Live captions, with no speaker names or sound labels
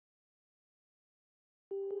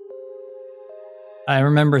I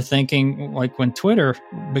remember thinking, like, when Twitter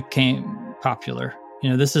became popular,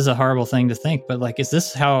 this is a horrible thing to think, but like, is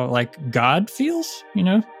this how like God feels,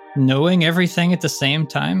 knowing everything at the same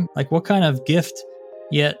time? Like, what kind of gift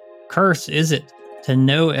yet curse is it to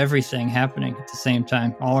know everything happening at the same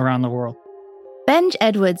time all around the world? Benj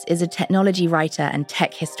Edwards is a technology writer and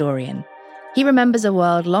tech historian. He remembers a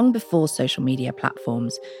world long before social media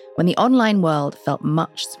platforms, when the online world felt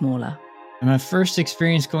much smaller. My first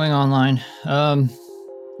experience going online,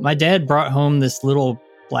 my dad brought home this little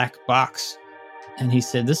black box, and he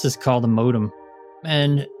said, "This is called a modem."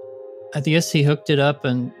 And I guess he hooked it up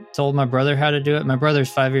and told my brother how to do it. My brother's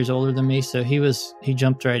 5 years older than me, so he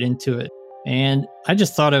jumped right into it. And I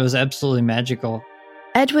just thought it was absolutely magical.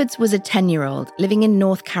 Edwards was a 10-year-old living in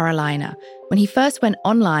North Carolina when he first went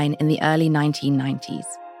online in the early 1990s.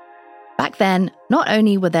 Back then, not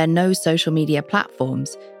only were there no social media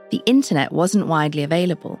platforms, the internet wasn't widely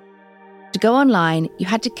available. To go online, you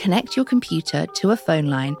had to connect your computer to a phone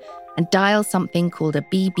line and dial something called a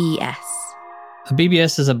BBS. A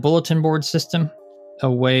BBS is a bulletin board system,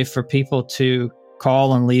 a way for people to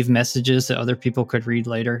call and leave messages that other people could read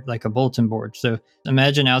later, like a bulletin board. So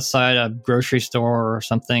imagine outside a grocery store or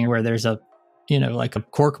something where there's like a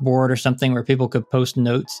cork board or something where people could post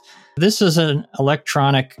notes. This is an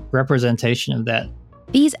electronic representation of that.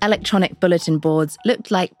 These electronic bulletin boards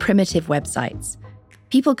looked like primitive websites.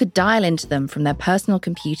 People could dial into them from their personal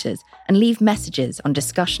computers and leave messages on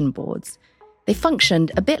discussion boards. They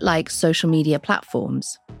functioned a bit like social media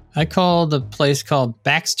platforms. I called a place called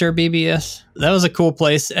Baxter BBS. That was a cool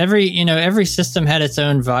place. Every system had its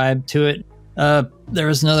own vibe to it. There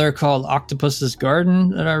was another called Octopus's Garden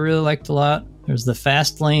that I really liked a lot. There's the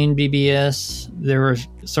Fastlane BBS. There were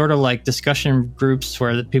sort of like discussion groups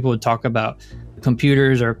where people would talk about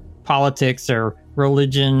computers or politics or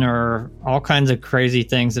religion or all kinds of crazy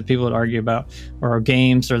things that people would argue about, or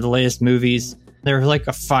games or the latest movies. There was like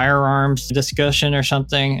a firearms discussion or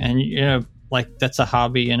something, and like that's a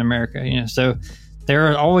hobby in America, so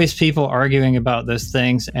there are always people arguing about those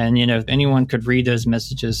things, and anyone could read those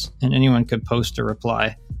messages and anyone could post a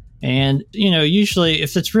reply. And usually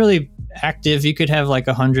if it's really active, you could have like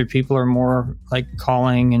 100 people or more like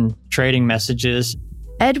calling and trading messages.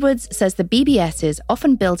 Edwards says the BBSs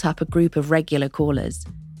often built up a group of regular callers,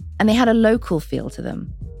 and they had a local feel to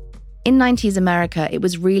them. In 90s America, it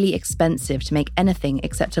was really expensive to make anything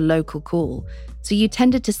except a local call, so you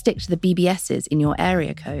tended to stick to the BBSs in your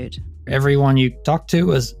area code. Everyone you talked to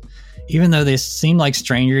was, even though they seemed like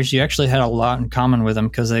strangers, you actually had a lot in common with them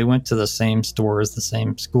because they went to the same stores, the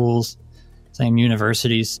same schools, same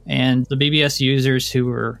universities. And the BBS users who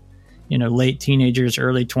were, late teenagers,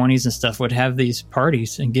 early 20s and stuff would have these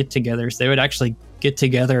parties and get-togethers. They would actually get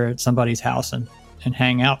together at somebody's house and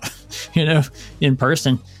hang out, in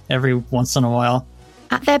person every once in a while.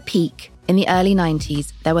 At their peak, in the early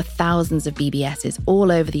 90s, there were thousands of BBSs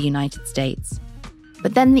all over the United States.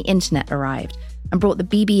 But then the internet arrived and brought the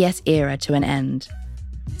BBS era to an end.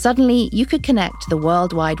 Suddenly, you could connect to the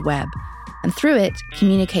World Wide Web, and through it,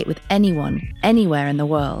 communicate with anyone, anywhere in the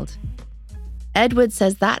world. Edwards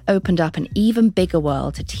says that opened up an even bigger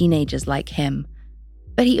world to teenagers like him.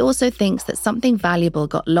 But he also thinks that something valuable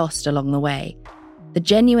got lost along the way, the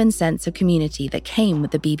genuine sense of community that came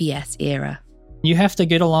with the BBS era. You have to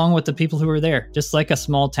get along with the people who are there, just like a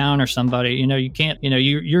small town or somebody. You can't,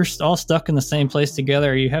 you're all stuck in the same place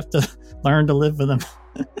together. You have to learn to live with them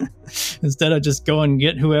instead of just go and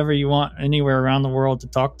get whoever you want anywhere around the world to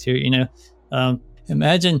talk to.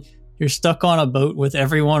 Imagine you're stuck on a boat with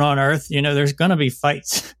everyone on Earth. There's going to be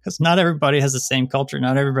fights because not everybody has the same culture.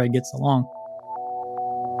 Not everybody gets along.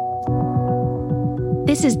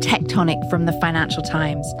 This is Tectonic from the Financial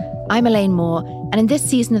Times. I'm Elaine Moore, and in this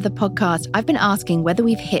season of the podcast, I've been asking whether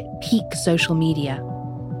we've hit peak social media.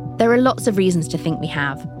 There are lots of reasons to think we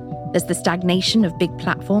have. There's the stagnation of big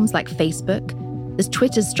platforms like Facebook, there's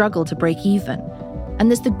Twitter's struggle to break even, and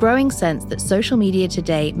there's the growing sense that social media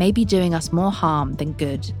today may be doing us more harm than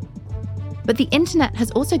good. But the internet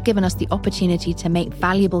has also given us the opportunity to make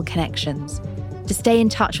valuable connections, to stay in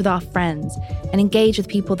touch with our friends and engage with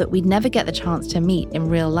people that we'd never get the chance to meet in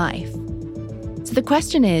real life. So the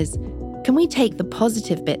question is, can we take the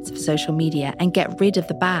positive bits of social media and get rid of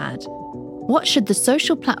the bad? What should the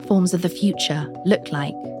social platforms of the future look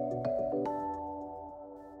like?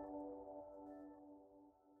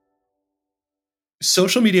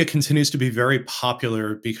 Social media continues to be very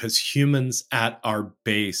popular because humans at our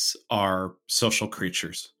base are social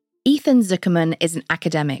creatures. Ethan Zuckerman is an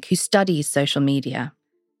academic who studies social media.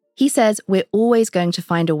 He says we're always going to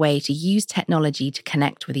find a way to use technology to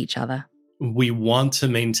connect with each other. We want to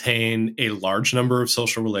maintain a large number of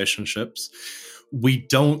social relationships. We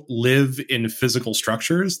don't live in physical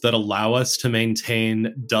structures that allow us to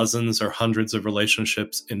maintain dozens or hundreds of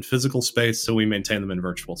relationships in physical space, so we maintain them in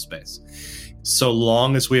virtual space. So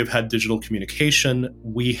long as we have had digital communication,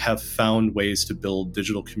 we have found ways to build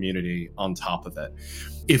digital community on top of it.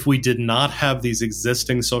 If we did not have these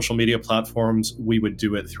existing social media platforms, we would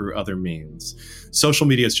do it through other means. Social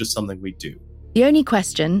media is just something we do. The only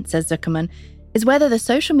question, says Zuckerman, is whether the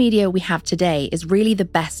social media we have today is really the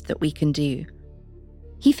best that we can do.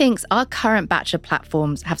 He thinks our current batch of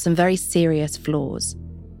platforms have some very serious flaws.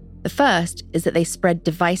 The first is that they spread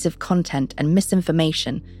divisive content and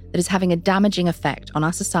misinformation that is having a damaging effect on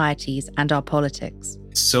our societies and our politics.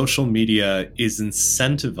 Social media is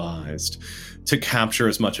incentivized to capture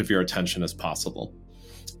as much of your attention as possible.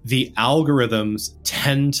 The algorithms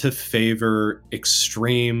tend to favor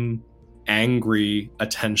extreme, angry,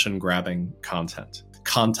 attention-grabbing content.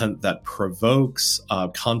 Content that provokes,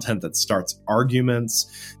 content that starts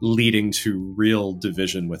arguments, leading to real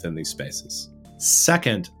division within these spaces.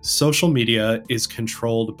 Second, social media is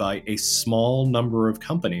controlled by a small number of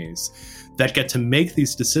companies that get to make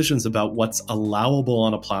these decisions about what's allowable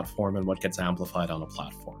on a platform and what gets amplified on a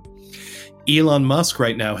platform. Elon Musk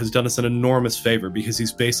right now has done us an enormous favor because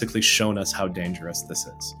he's basically shown us how dangerous this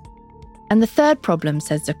is. And the third problem,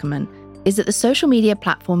 says Zuckerman, is that the social media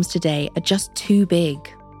platforms today are just too big.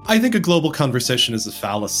 I think a global conversation is a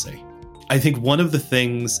fallacy. I think one of the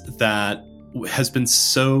things that has been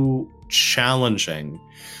so challenging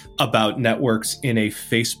about networks in a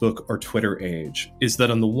Facebook or Twitter age is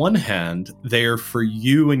that on the one hand, they are for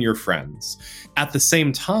you and your friends. At the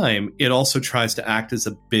same time, it also tries to act as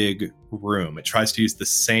a big room. It tries to use the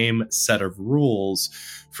same set of rules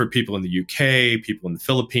for people in the UK, people in the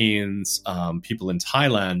Philippines, people in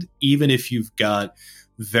Thailand, even if you've got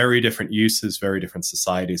very different uses, very different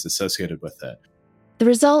societies associated with it. The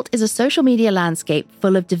result is a social media landscape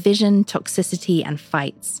full of division, toxicity, and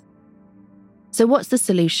fights. So what's the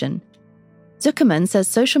solution? Zuckerman says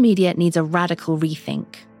social media needs a radical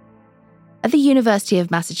rethink. At the University of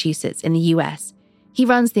Massachusetts in the US, he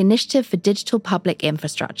runs the Initiative for Digital Public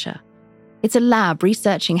Infrastructure. It's a lab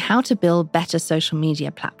researching how to build better social media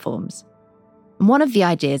platforms. And one of the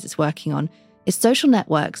ideas it's working on is social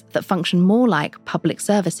networks that function more like public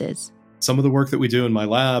services. Some of the work that we do in my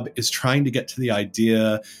lab is trying to get to the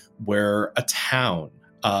idea where a town,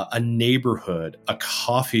 a neighborhood, a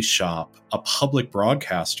coffee shop, a public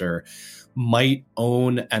broadcaster might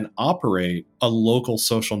own and operate a local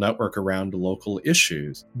social network around local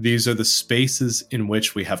issues. These are the spaces in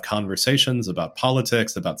which we have conversations about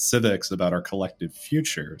politics, about civics, about our collective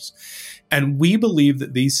futures. And we believe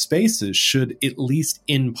that these spaces should, at least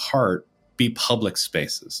in part, be public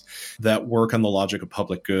spaces that work on the logic of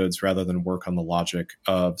public goods rather than work on the logic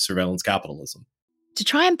of surveillance capitalism. To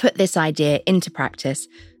try and put this idea into practice,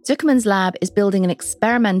 Zuckerman's lab is building an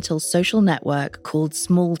experimental social network called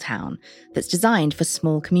Small Town that's designed for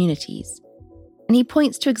small communities. And he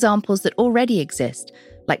points to examples that already exist,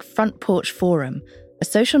 like Front Porch Forum, a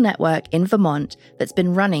social network in Vermont that's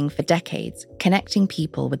been running for decades, connecting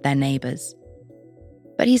people with their neighbors.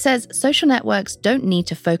 But he says social networks don't need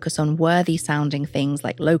to focus on worthy-sounding things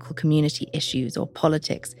like local community issues or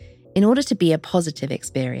politics in order to be a positive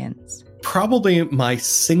experience. Probably my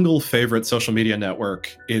single favorite social media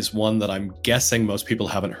network is one that I'm guessing most people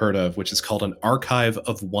haven't heard of, which is called an Archive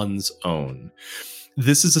of One's Own.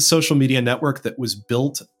 This is a social media network that was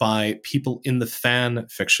built by people in the fan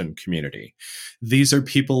fiction community. These are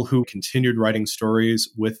people who continued writing stories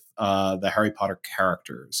with the Harry Potter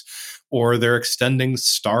characters, or they're extending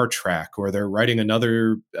Star Trek, or they're writing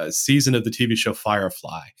another season of the TV show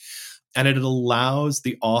Firefly. And it allows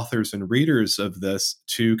the authors and readers of this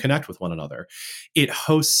to connect with one another. It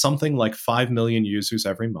hosts something like 5 million users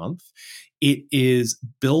every month. It is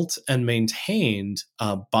built and maintained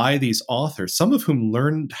by these authors, some of whom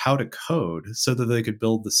learned how to code so that they could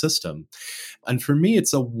build the system. And for me,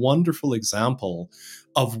 it's a wonderful example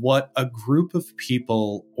of what a group of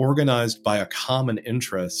people organized by a common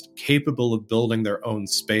interest, capable of building their own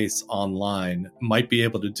space online, might be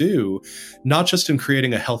able to do, not just in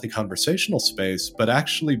creating a healthy conversational space, but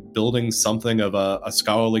actually building something of a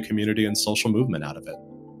scholarly community and social movement out of it.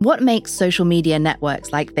 What makes social media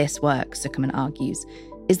networks like this work, Zuckerman argues,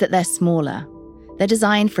 is that they're smaller. They're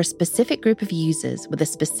designed for a specific group of users with a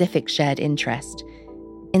specific shared interest,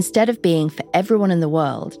 instead of being for everyone in the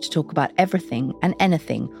world to talk about everything and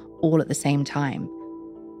anything all at the same time.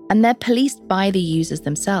 And they're policed by the users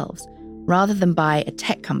themselves, rather than by a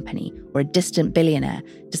tech company or a distant billionaire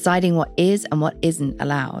deciding what is and what isn't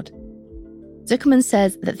allowed. Zuckerman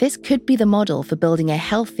says that this could be the model for building a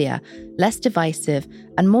healthier, less divisive,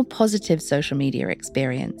 and more positive social media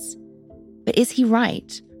experience. But is he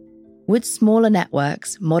right? Would smaller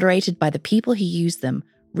networks, moderated by the people who use them,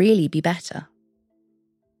 really be better?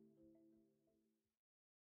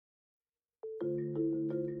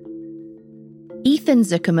 Ethan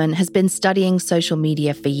Zuckerman has been studying social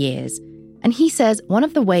media for years, and he says one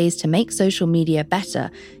of the ways to make social media better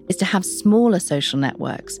is to have smaller social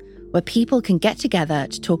networks where people can get together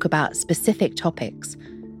to talk about specific topics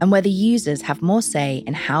and where the users have more say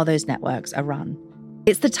in how those networks are run.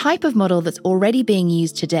 It's the type of model that's already being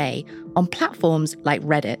used today on platforms like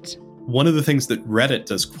Reddit. One of the things that Reddit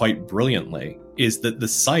does quite brilliantly is that the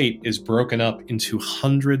site is broken up into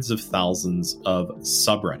hundreds of thousands of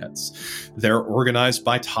subreddits. They're organized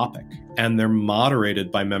by topic, and they're moderated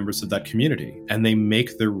by members of that community, and they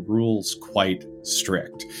make their rules quite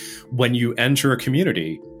strict. When you enter a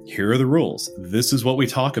community, here are the rules. This is what we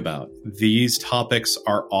talk about. These topics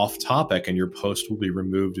are off topic and your post will be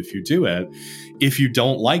removed if you do it. If you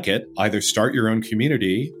don't like it, either start your own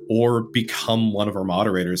community or become one of our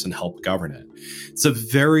moderators and help govern it. It's a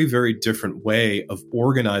very, very different way of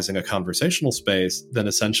organizing a conversational space than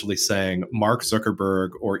essentially saying Mark Zuckerberg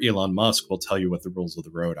or Elon Musk will tell you what the rules of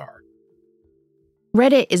the road are.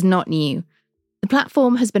 Reddit is not new. The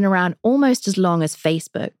platform has been around almost as long as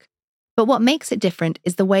Facebook. But what makes it different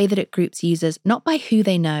is the way that it groups users not by who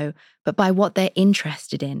they know, but by what they're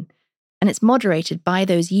interested in. And it's moderated by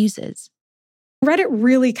those users. Reddit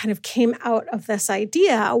really kind of came out of this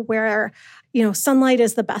idea where, sunlight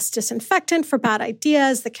is the best disinfectant for bad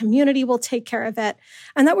ideas. The community will take care of it.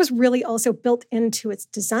 And that was really also built into its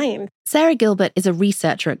design. Sarah Gilbert is a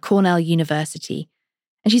researcher at Cornell University.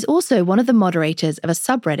 And she's also one of the moderators of a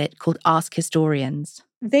subreddit called Ask Historians.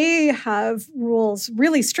 They have rules,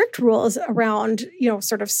 really strict rules around,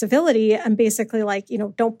 sort of civility and basically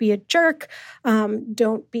don't be a jerk,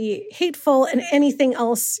 don't be hateful, and anything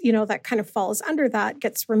else, that kind of falls under that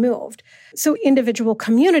gets removed. So individual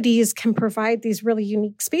communities can provide these really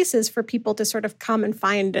unique spaces for people to sort of come and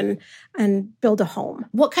find and build a home.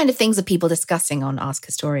 What kind of things are people discussing on Ask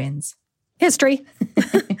Historians? History.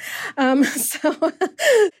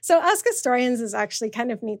 So Ask Historians is actually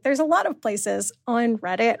kind of neat. There's a lot of places on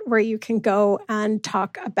Reddit where you can go and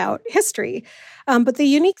talk about history. But the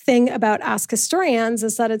unique thing about Ask Historians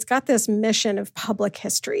is that it's got this mission of public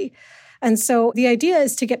history. And so the idea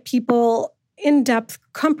is to get people in-depth,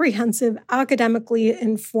 comprehensive, academically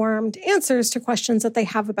informed answers to questions that they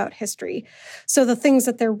have about history. So the things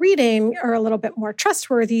that they're reading are a little bit more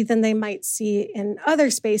trustworthy than they might see in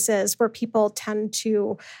other spaces where people tend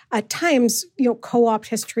to, at times, co-opt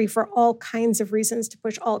history for all kinds of reasons to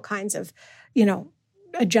push all kinds of,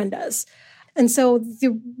 agendas. And so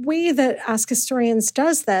the way that Ask Historians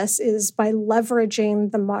does this is by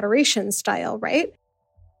leveraging the moderation style, right?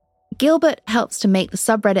 Gilbert helps to make the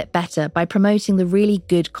subreddit better by promoting the really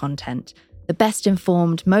good content, the best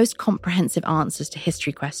informed, most comprehensive answers to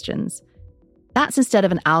history questions. That's instead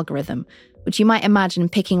of an algorithm, which you might imagine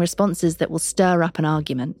picking responses that will stir up an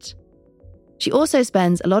argument. She also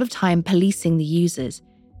spends a lot of time policing the users,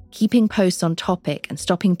 keeping posts on topic and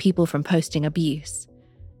stopping people from posting abuse.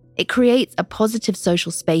 It creates a positive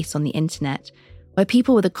social space on the internet where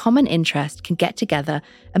people with a common interest can get together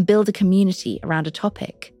and build a community around a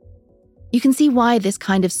topic. You can see why this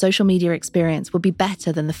kind of social media experience would be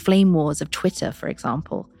better than the flame wars of Twitter, for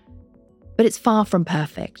example. But it's far from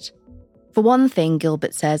perfect. For one thing,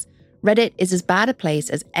 Gilbert says, Reddit is as bad a place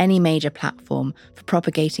as any major platform for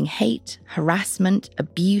propagating hate, harassment,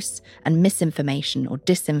 abuse, and misinformation or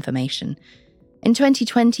disinformation. In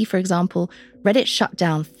 2020, for example, Reddit shut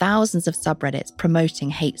down thousands of subreddits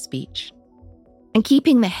promoting hate speech. And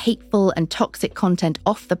keeping the hateful and toxic content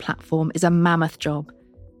off the platform is a mammoth job.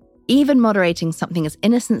 Even moderating something as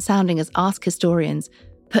innocent-sounding as Ask Historians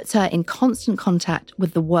puts her in constant contact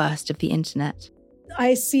with the worst of the internet.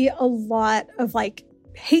 I see a lot of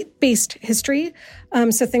hate-based history.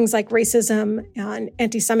 So things like racism and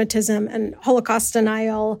anti-Semitism and Holocaust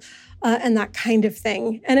denial and that kind of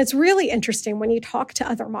thing. And it's really interesting when you talk to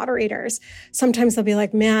other moderators. Sometimes they'll be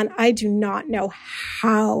like, man, I do not know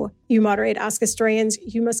how you moderate Ask Historians.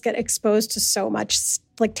 You must get exposed to so much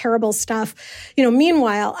terrible stuff.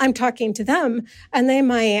 Meanwhile, I'm talking to them and they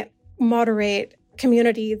might moderate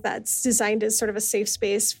community that's designed as sort of a safe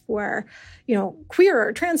space for, queer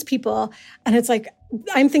or trans people. And it's like,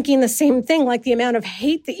 I'm thinking the same thing, the amount of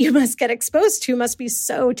hate that you must get exposed to must be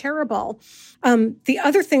so terrible. The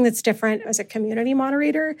other thing that's different as a community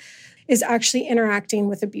moderator is actually interacting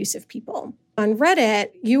with abusive people. On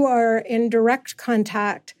Reddit, you are in direct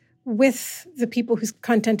contact with the people whose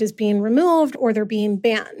content is being removed or they're being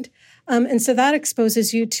banned. And so that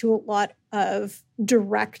exposes you to a lot of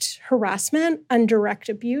direct harassment and direct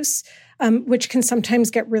abuse, which can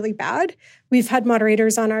sometimes get really bad. We've had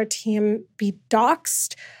moderators on our team be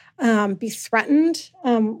doxxed, be threatened.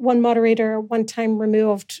 One moderator one time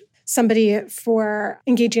removed somebody for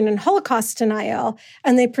engaging in Holocaust denial,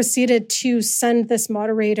 and they proceeded to send this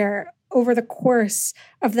moderator over the course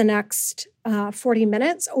of the next 40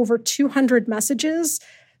 minutes, over 200 messages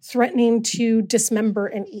threatening to dismember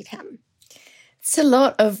and eat him. It's a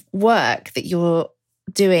lot of work that you're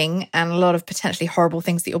doing and a lot of potentially horrible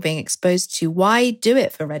things that you're being exposed to. Why do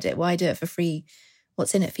it for Reddit? Why do it for free?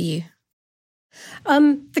 What's in it for you?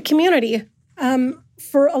 The community.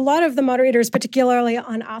 For a lot of the moderators, particularly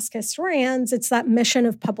on Ask Historians, it's that mission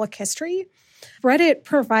of public history. Reddit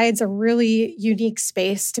provides a really unique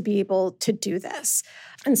space to be able to do this.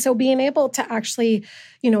 And so being able to actually,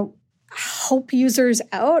 help users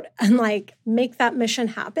out and make that mission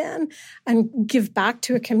happen and give back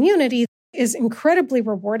to a community is incredibly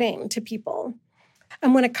rewarding to people.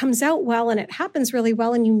 And when it comes out well and it happens really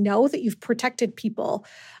well and you know that you've protected people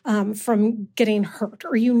from getting hurt,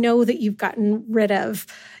 or you know that you've gotten rid of,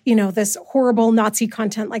 this horrible Nazi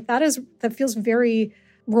content, that feels very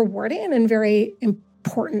rewarding and very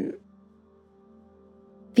important.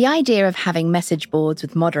 The idea of having message boards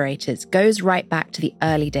with moderators goes right back to the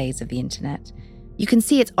early days of the internet. You can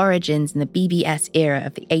see its origins in the BBS era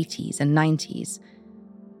of the 80s and 90s.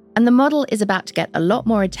 And the model is about to get a lot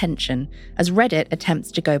more attention as Reddit attempts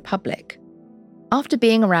to go public. After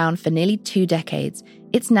being around for nearly 2 decades,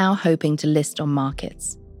 it's now hoping to list on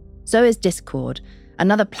markets. So is Discord,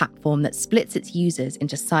 another platform that splits its users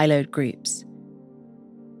into siloed groups.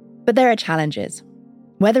 But there are challenges.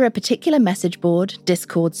 Whether a particular message board,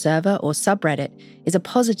 Discord server, or subreddit is a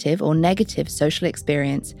positive or negative social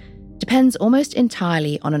experience depends almost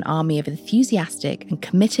entirely on an army of enthusiastic and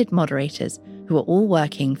committed moderators who are all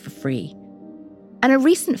working for free. And a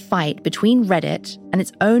recent fight between Reddit and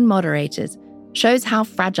its own moderators shows how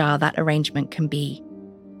fragile that arrangement can be.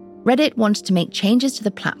 Reddit wanted to make changes to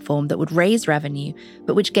the platform that would raise revenue,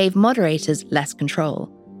 but which gave moderators less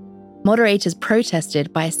control. Moderators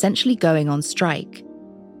protested by essentially going on strike.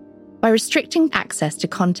 By restricting access to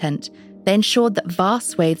content, they ensured that vast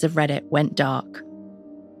swathes of Reddit went dark.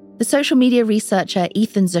 The social media researcher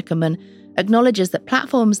Ethan Zuckerman acknowledges that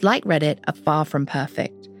platforms like Reddit are far from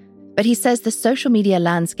perfect, but he says the social media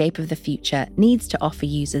landscape of the future needs to offer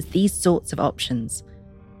users these sorts of options.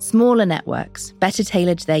 Smaller networks, better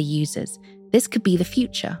tailored to their users, this could be the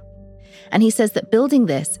future. And he says that building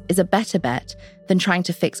this is a better bet than trying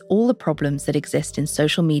to fix all the problems that exist in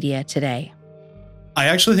social media today. I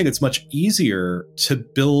actually think it's much easier to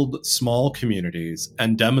build small communities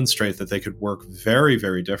and demonstrate that they could work very,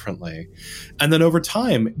 very differently. And then over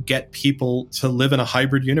time, get people to live in a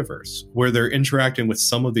hybrid universe where they're interacting with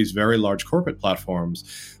some of these very large corporate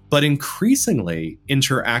platforms, but increasingly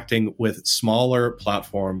interacting with smaller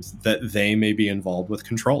platforms that they may be involved with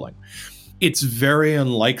controlling. It's very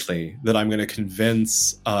unlikely that I'm going to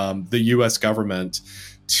convince the US government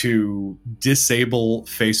to disable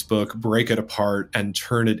Facebook, break it apart, and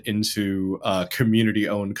turn it into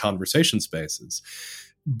community-owned conversation spaces.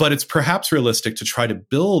 But it's perhaps realistic to try to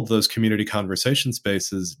build those community conversation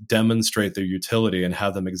spaces, demonstrate their utility, and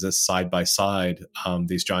have them exist side by side,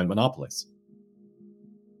 these giant monopolies.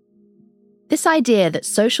 This idea that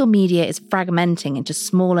social media is fragmenting into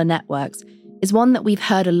smaller networks is one that we've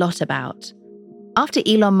heard a lot about. After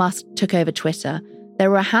Elon Musk took over Twitter, there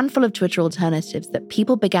were a handful of Twitter alternatives that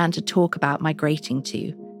people began to talk about migrating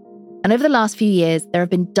to. And over the last few years, there have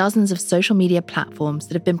been dozens of social media platforms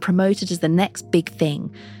that have been promoted as the next big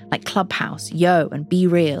thing, like Clubhouse, Yo, and Be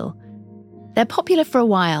Real. They're popular for a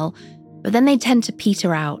while, but then they tend to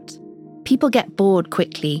peter out. People get bored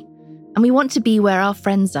quickly, and we want to be where our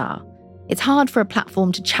friends are. It's hard for a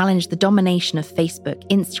platform to challenge the domination of Facebook,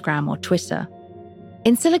 Instagram, or Twitter.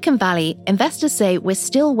 In Silicon Valley, investors say we're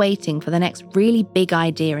still waiting for the next really big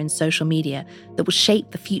idea in social media that will shape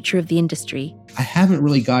the future of the industry. I haven't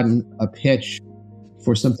really gotten a pitch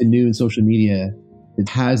for something new in social media that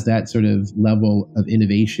has that sort of level of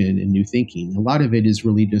innovation and new thinking. A lot of it is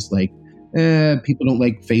really just like, people don't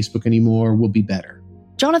like Facebook anymore, we'll be better.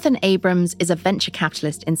 Jonathan Abrams is a venture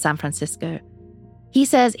capitalist in San Francisco. He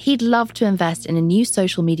says he'd love to invest in a new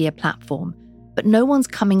social media platform, but no one's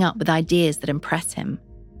coming up with ideas that impress him.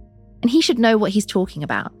 And he should know what he's talking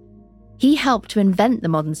about. He helped to invent the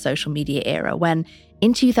modern social media era when,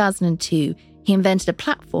 in 2002, he invented a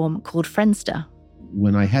platform called Friendster.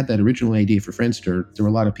 When I had that original idea for Friendster, there were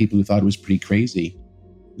a lot of people who thought it was pretty crazy.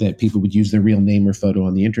 that people would use their real name or photo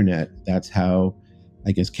on the internet. That's how,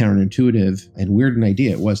 I guess, counterintuitive and weird an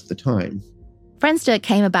idea it was at the time. Friendster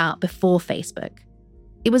came about before Facebook.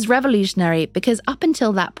 It was revolutionary because up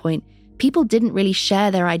until that point, people didn't really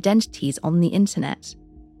share their identities on the internet.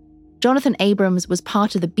 Jonathan Abrams was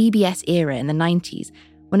part of the BBS era in the 90s,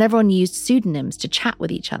 when everyone used pseudonyms to chat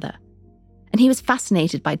with each other. And he was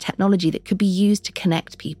fascinated by technology that could be used to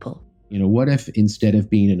connect people. You know, what if instead of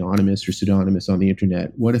being anonymous or pseudonymous on the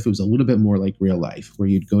internet, what if it was a little bit more like real life, where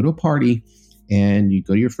you'd go to a party and you'd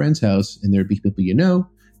go to your friend's house and there'd be people you know,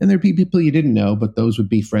 and there'd be people you didn't know, but those would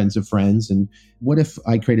be friends of friends. And what if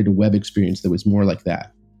I created a web experience that was more like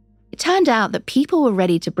that? It turned out that people were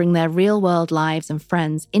ready to bring their real-world lives and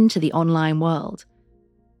friends into the online world.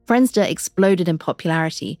 Friendster exploded in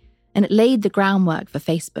popularity, and it laid the groundwork for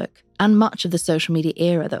Facebook and much of the social media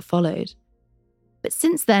era that followed. But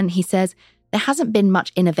since then, he says, there hasn't been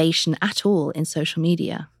much innovation at all in social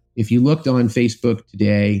media. If you looked on Facebook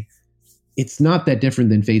today, it's not that different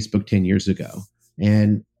than Facebook 10 years ago.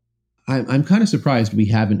 And I'm kind of surprised we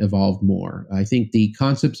haven't evolved more. I think the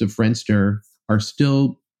concepts of Friendster are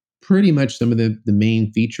still pretty much some of the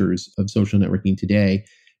main features of social networking today.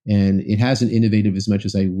 And it hasn't innovated as much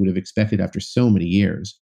as I would have expected after so many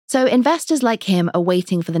years. So investors like him are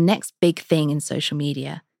waiting for the next big thing in social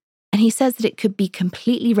media. And he says that it could be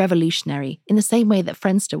completely revolutionary in the same way that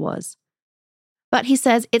Friendster was. But he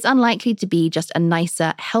says it's unlikely to be just a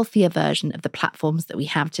nicer, healthier version of the platforms that we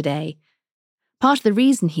have today. Part of the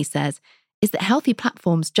reason, he says, is that healthy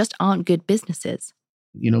platforms just aren't good businesses.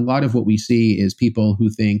 You know, a lot of what we see is people who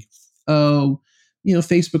think, oh, you know,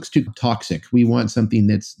 Facebook's too toxic. We want something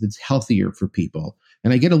that's healthier for people.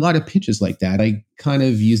 And I get a lot of pitches like that. I kind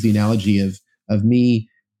of use the analogy of me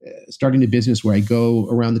starting a business where I go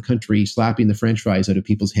around the country slapping the French fries out of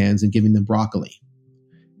people's hands and giving them broccoli.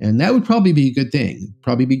 And that would probably be a good thing.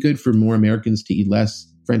 Probably be good for more Americans to eat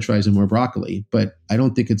less French fries and more broccoli. But I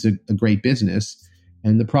don't think it's a great business.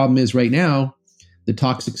 And the problem is right now, the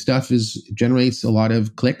toxic stuff generates a lot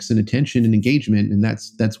of clicks and attention and engagement, and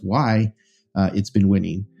that's why it's been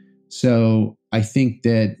winning. So I think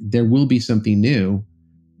that there will be something new,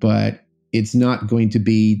 but it's not going to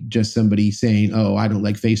be just somebody saying, "Oh, I don't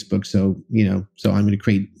like Facebook, so I'm going to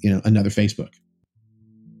create another Facebook."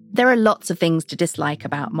 There are lots of things to dislike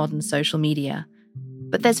about modern social media,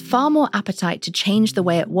 but there's far more appetite to change the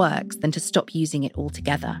way it works than to stop using it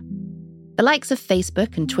altogether. The likes of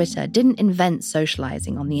Facebook and Twitter didn't invent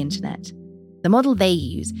socializing on the internet. The model they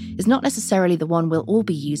use is not necessarily the one we'll all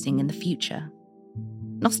be using in the future.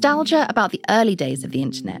 Nostalgia about the early days of the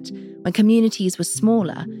internet, when communities were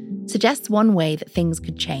smaller, suggests one way that things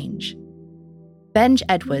could change. Benj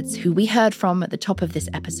Edwards, who we heard from at the top of this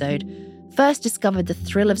episode, first discovered the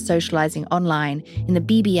thrill of socializing online in the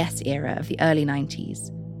BBS era of the early 90s.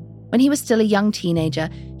 When he was still a young teenager,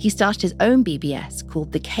 he started his own BBS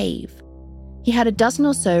called The Cave. He had a dozen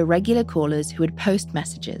or so regular callers who would post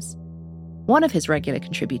messages. One of his regular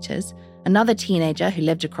contributors, another teenager who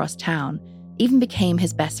lived across town, even became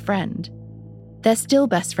his best friend. They're still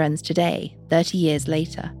best friends today, 30 years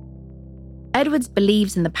later. Edwards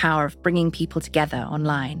believes in the power of bringing people together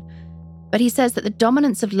online, but he says that the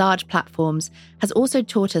dominance of large platforms has also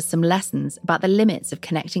taught us some lessons about the limits of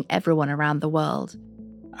connecting everyone around the world.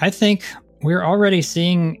 I think we're already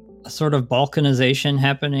seeing a sort of balkanization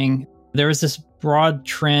happening. There was this broad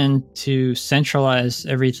trend to centralize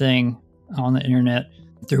everything on the internet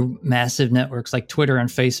through massive networks like Twitter and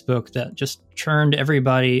Facebook that just churned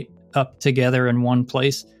everybody up together in one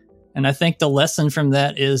place. And I think the lesson from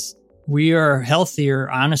that is we are healthier,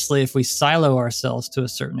 honestly, if we silo ourselves to a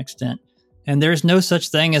certain extent. And there's no such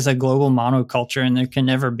thing as a global monoculture, and there can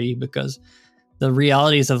never be, because the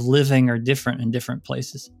realities of living are different in different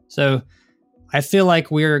places. So I feel like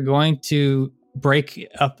we're going to break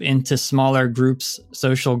up into smaller groups,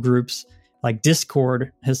 social groups. Like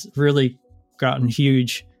Discord has really gotten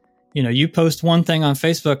huge. You know, you post one thing on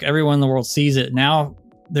Facebook, everyone in the world sees it. Now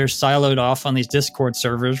they're siloed off on these Discord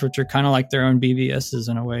servers, which are kind of like their own BBSs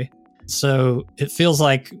in a way. So it feels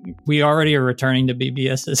like we already are returning to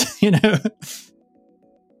BBSs, you know?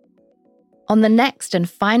 On the next and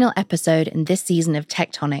final episode in this season of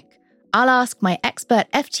Tectonic, I'll ask my expert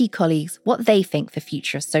FT colleagues what they think the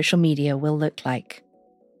future of social media will look like.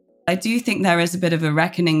 I do think there is a bit of a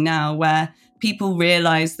reckoning now where people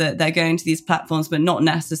realize that they're going to these platforms, but not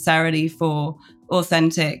necessarily for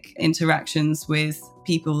authentic interactions with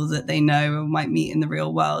people that they know or might meet in the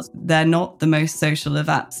real world. They're not the most social of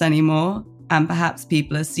apps anymore, and perhaps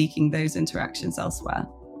people are seeking those interactions elsewhere.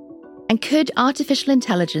 And could artificial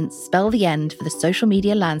intelligence spell the end for the social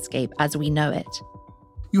media landscape as we know it?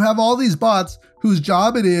 You have all these bots whose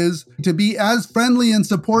job it is to be as friendly and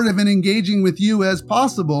supportive and engaging with you as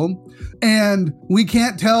possible. And we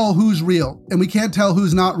can't tell who's real and we can't tell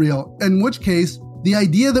who's not real. In which case, the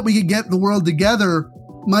idea that we could get the world together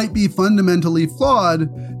might be fundamentally flawed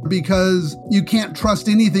because you can't trust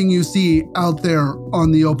anything you see out there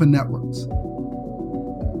on the open networks.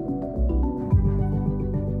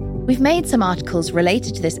 We've made some articles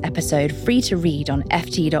related to this episode free to read on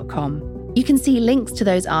ft.com. You can see links to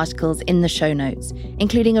those articles in the show notes,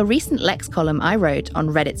 including a recent Lex column I wrote on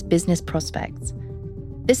Reddit's business prospects.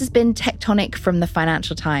 This has been Tectonic from the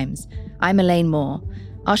Financial Times. I'm Elaine Moore.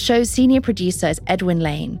 Our show's senior producer is Edwin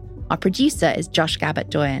Lane. Our producer is Josh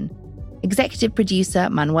Gabbett-Doyen. Executive producer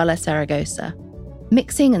Manuela Saragosa.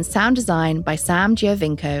 Mixing and sound design by Sam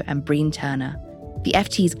Giovinco and Breen Turner. The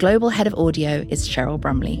FT's global head of audio is Cheryl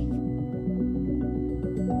Brumley.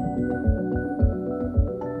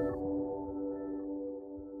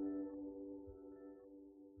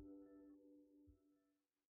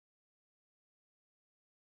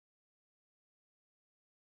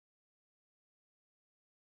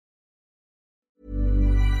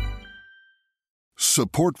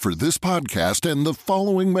 Support for this podcast and the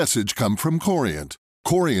following message come from Corient.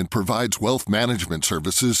 Corient provides wealth management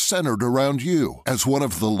services centered around you. As one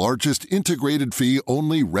of the largest integrated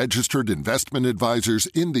fee-only registered investment advisors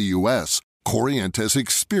in the U.S., Corient has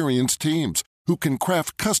experienced teams who can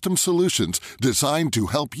craft custom solutions designed to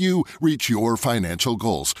help you reach your financial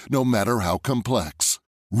goals, no matter how complex.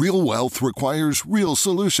 Real wealth requires real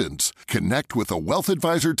solutions. Connect with a wealth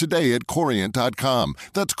advisor today at Corient.com.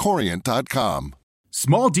 That's Corient.com.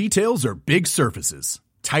 Small details are big surfaces.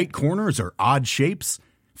 Tight corners are odd shapes.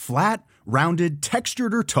 Flat, rounded,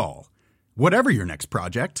 textured, or tall. Whatever your next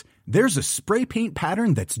project, there's a spray paint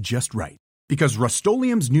pattern that's just right. Because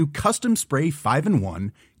Rust-Oleum's new Custom Spray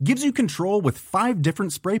 5-in-1 gives you control with 5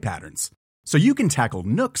 different spray patterns. So you can tackle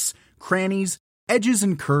nooks, crannies, edges,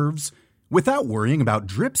 and curves without worrying about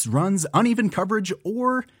drips, runs, uneven coverage,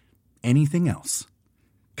 or anything else.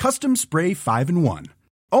 Custom Spray 5-in-1.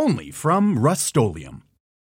 Only from Rust-Oleum.